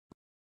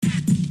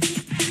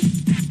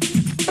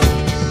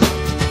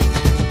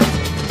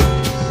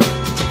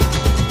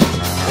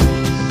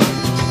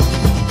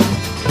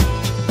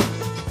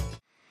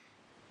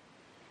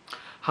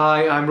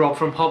Hi, I'm Rob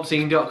from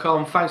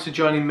HopZine.com. Thanks for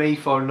joining me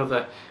for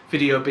another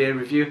video beer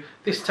review.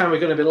 This time we're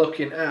going to be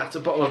looking at a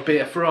bottle of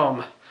beer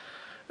from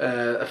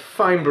a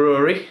fine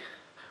brewery,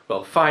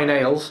 well, Fyne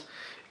Ales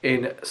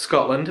in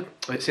Scotland.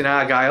 It's in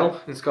Argyll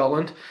in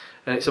Scotland,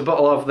 and it's a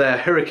bottle of their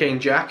Hurricane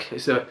Jack.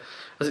 It's a,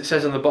 as it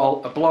says on the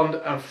bottle, a blonde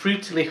and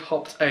fruitily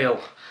hopped ale.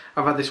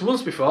 I've had this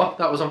once before.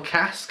 That was on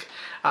cask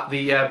at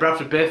the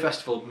Bradford Beer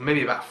Festival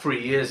maybe about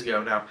 3 years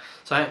ago now,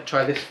 so I haven't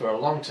tried this for a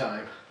long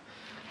time.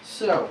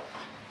 So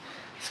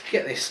let's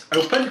get this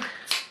open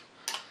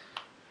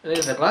and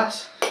in the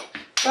glass.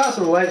 That's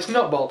the way. It's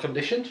not bottle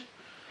conditioned,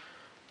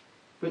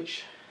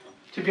 which,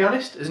 to be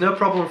honest, is no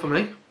problem for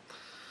me.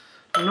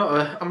 I'm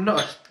not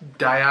a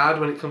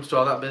diehard when it comes to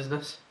all that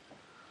business.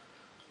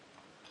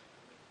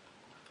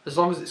 As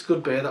long as it's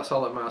good beer, that's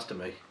all that matters to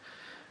me.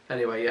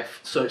 Anyway, yeah.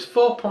 So it's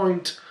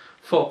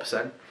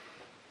 4.4%.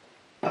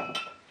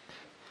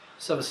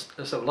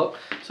 Let's have a look.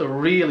 So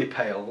really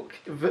pale,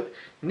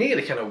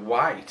 nearly kind of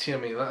white. I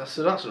mean, that's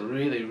a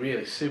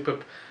really super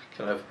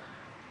kind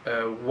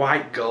of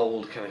white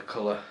gold kind of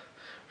colour,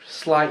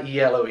 slight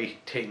yellowy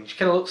tinge.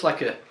 Kind of looks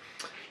like a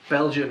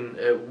Belgian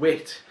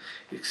wit.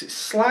 It's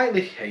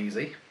slightly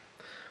hazy,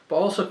 but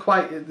also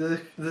quite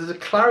there's a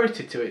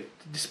clarity to it,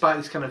 despite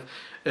this kind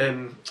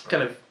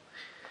of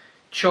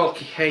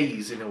chalky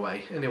haze in a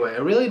way. Anyway,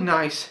 a really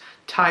nice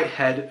tight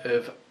head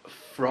of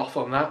froth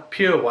on that,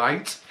 pure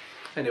white.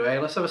 Anyway,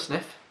 let's have a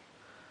sniff.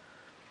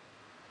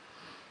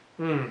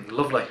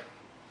 Lovely.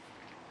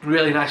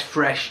 Really nice,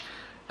 fresh,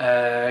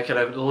 kind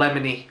of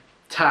lemony,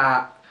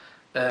 tart,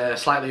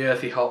 slightly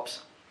earthy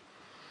hops.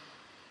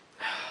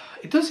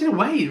 It does, in a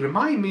way,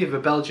 remind me of a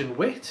Belgian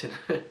wit,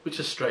 which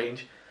is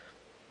strange.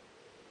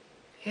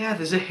 Yeah,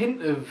 there's a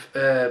hint of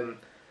yeah,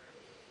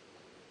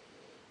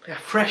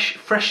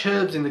 fresh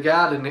herbs in the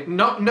garden.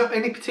 Not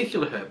any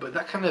particular herb, but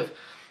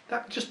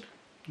that just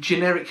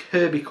generic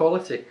herby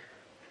quality.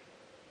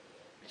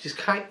 It's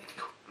got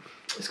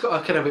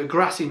a kind of a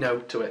grassy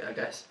note to it, I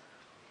guess.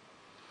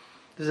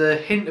 There's a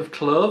hint of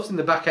cloves in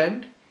the back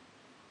end.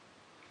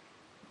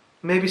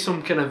 Maybe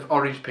some kind of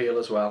orange peel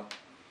as well.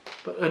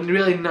 But a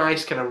really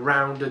nice kind of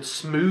rounded,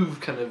 smooth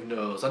kind of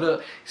nose. I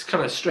know it's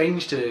kind of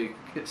strange to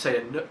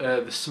say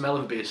the smell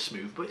of beer is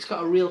smooth, but it's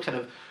got a real kind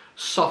of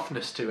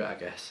softness to it, I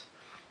guess.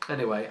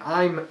 Anyway,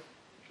 I'm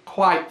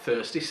quite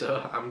thirsty,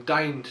 so I'm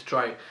dying to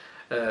try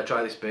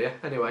this beer.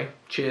 Anyway,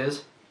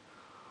 cheers.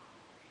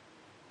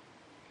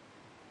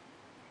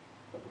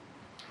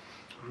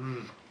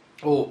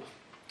 Oh,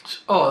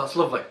 that's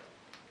lovely.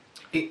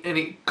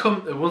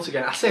 Once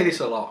again, I say this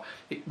a lot,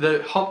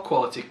 the hop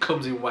quality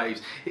comes in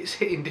waves. It's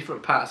hitting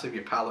different parts of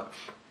your palate.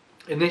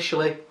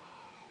 Initially,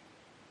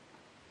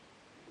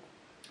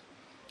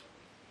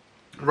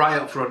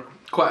 right up front,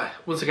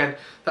 once again,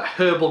 that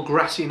herbal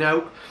grassy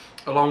note,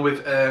 along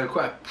with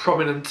quite a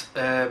prominent,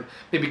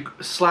 maybe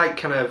slight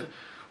kind of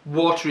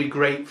watery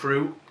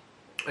grapefruit,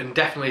 and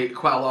definitely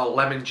quite a lot of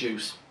lemon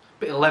juice.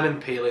 Bit of lemon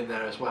peel in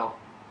there as well.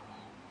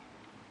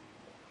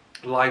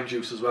 Lime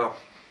juice as well.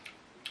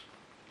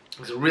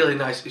 It's a really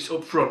nice, it's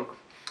up front,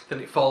 then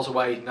it falls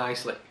away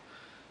nicely.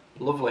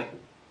 Lovely.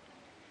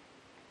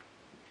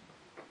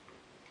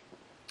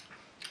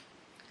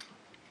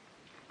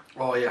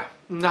 Oh yeah,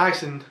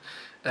 nice and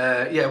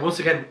yeah, once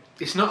again,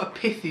 it's not a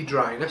pithy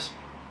dryness,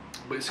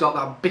 but it's got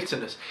that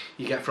bitterness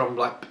you get from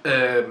like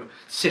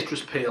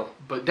citrus peel,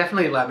 but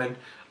definitely lemon,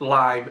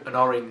 lime and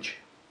orange.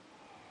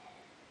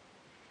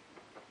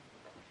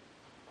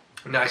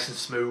 Nice and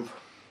smooth.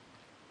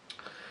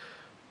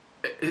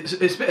 It's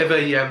a bit of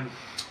a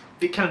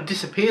it kind of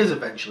disappears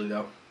eventually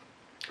though.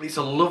 It's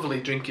a lovely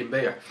drinking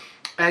beer.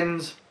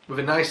 Ends with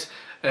a nice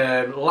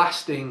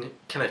lasting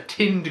kind of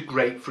tinned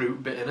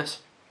grapefruit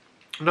bitterness.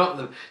 It's not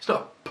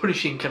a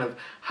punishing kind of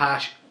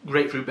harsh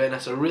grapefruit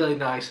bitterness. A really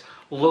nice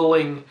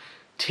lulling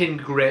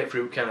tinned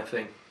grapefruit kind of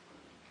thing.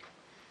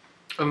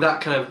 And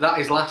that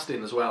is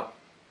lasting as well.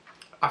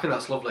 I think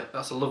that's lovely.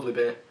 That's a lovely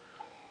beer.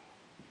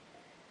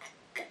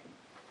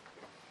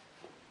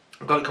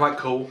 I've got it quite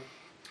cool.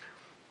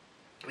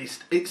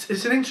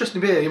 It's an interesting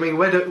beer. I mean,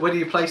 where do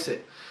you place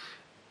it?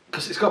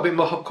 Because it's got a bit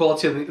more hop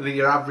quality than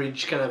your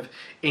average kind of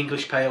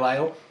English pale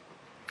ale,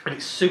 and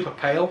it's super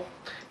pale.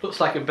 Looks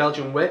like a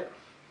Belgian wit.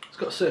 It's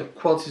got certain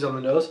qualities on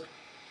the nose,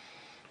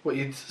 what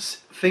you'd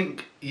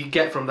think you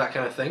get from that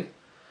kind of thing,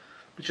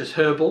 which is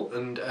herbal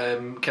and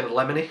kind of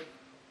lemony.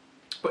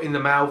 But in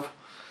the mouth,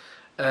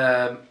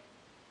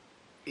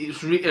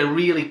 it's a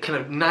really kind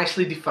of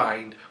nicely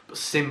defined but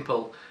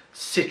simple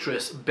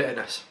citrus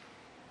bitterness.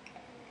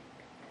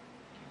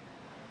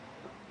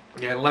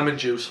 Yeah, lemon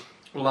juice,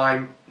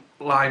 lime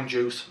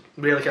juice,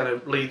 really kind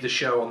of lead the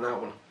show on that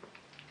one.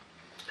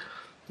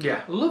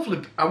 Yeah,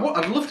 lovely.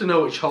 I'd love to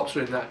know which hops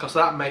are in that, because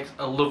that makes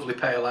a lovely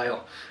pale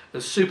ale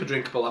and super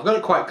drinkable. I've got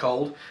it quite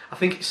cold. I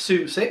think it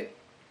suits it,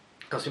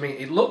 because I mean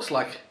it looks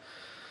like,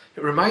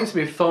 it reminds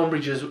me of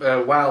Thornbridge's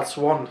Wild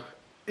Swan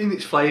in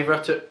its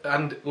flavour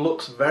and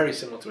looks very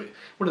similar to it.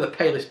 One of the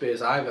palest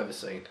beers I've ever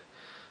seen.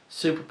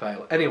 Super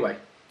pale. Anyway,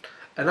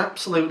 an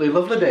absolutely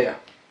lovely beer.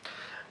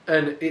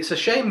 And it's a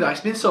shame that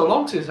it's been so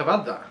long since I've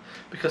had that,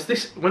 because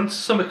this, when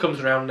summer comes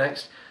around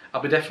next,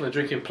 I'll be definitely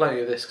drinking plenty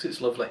of this because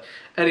it's lovely.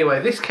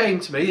 Anyway, this came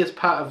to me as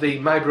part of the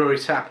My Brewery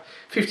Tap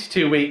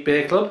 52-week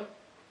beer club.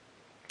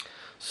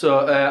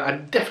 So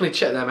I'd definitely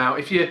check them out.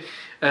 If you,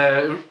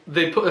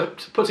 they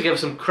put together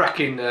some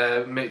cracking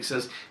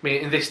mixers. I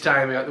mean, in this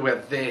time we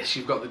have this.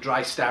 You've got the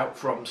dry stout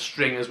from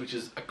Stringers, which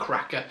is a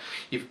cracker.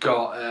 You've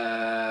got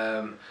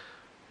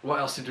what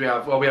else did we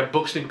have? Well, we had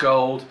Buxton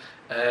Gold,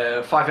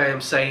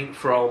 5am Saint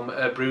from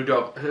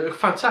Brewdog. A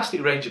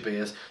fantastic range of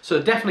beers.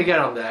 So definitely get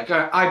on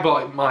there. I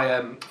bought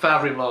my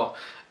father-in-law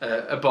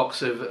a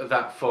box of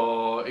that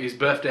for his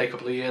birthday a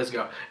couple of years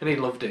ago, and he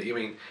loved it. I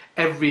mean,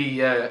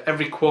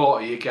 every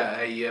quarter you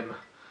get a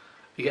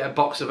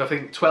box of, I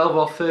think, 12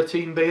 or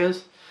 13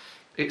 beers.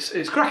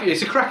 It's cracking.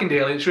 It's a cracking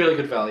deal. And it's really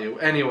good value.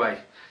 Anyway,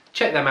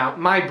 check them out.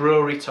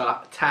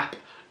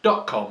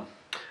 mybrewerytap.com.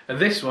 And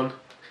this one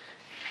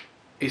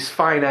is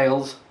Fyne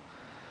Ales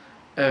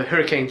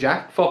Hurricane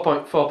Jack,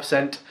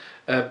 4.4%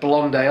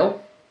 blonde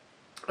ale,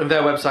 and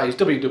their website is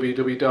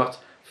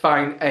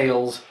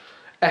www.fyneales,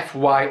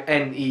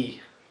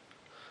 F-Y-N-E,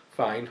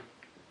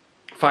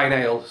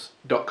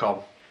 fyneales.com.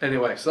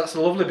 Anyway, so that's a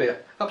lovely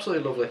beer,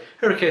 absolutely lovely,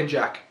 Hurricane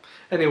Jack.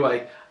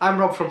 Anyway, I'm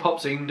Rob from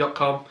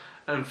HopZine.com,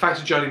 and thanks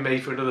for joining me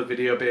for another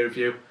video beer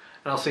review,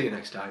 and I'll see you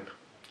next time.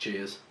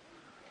 Cheers.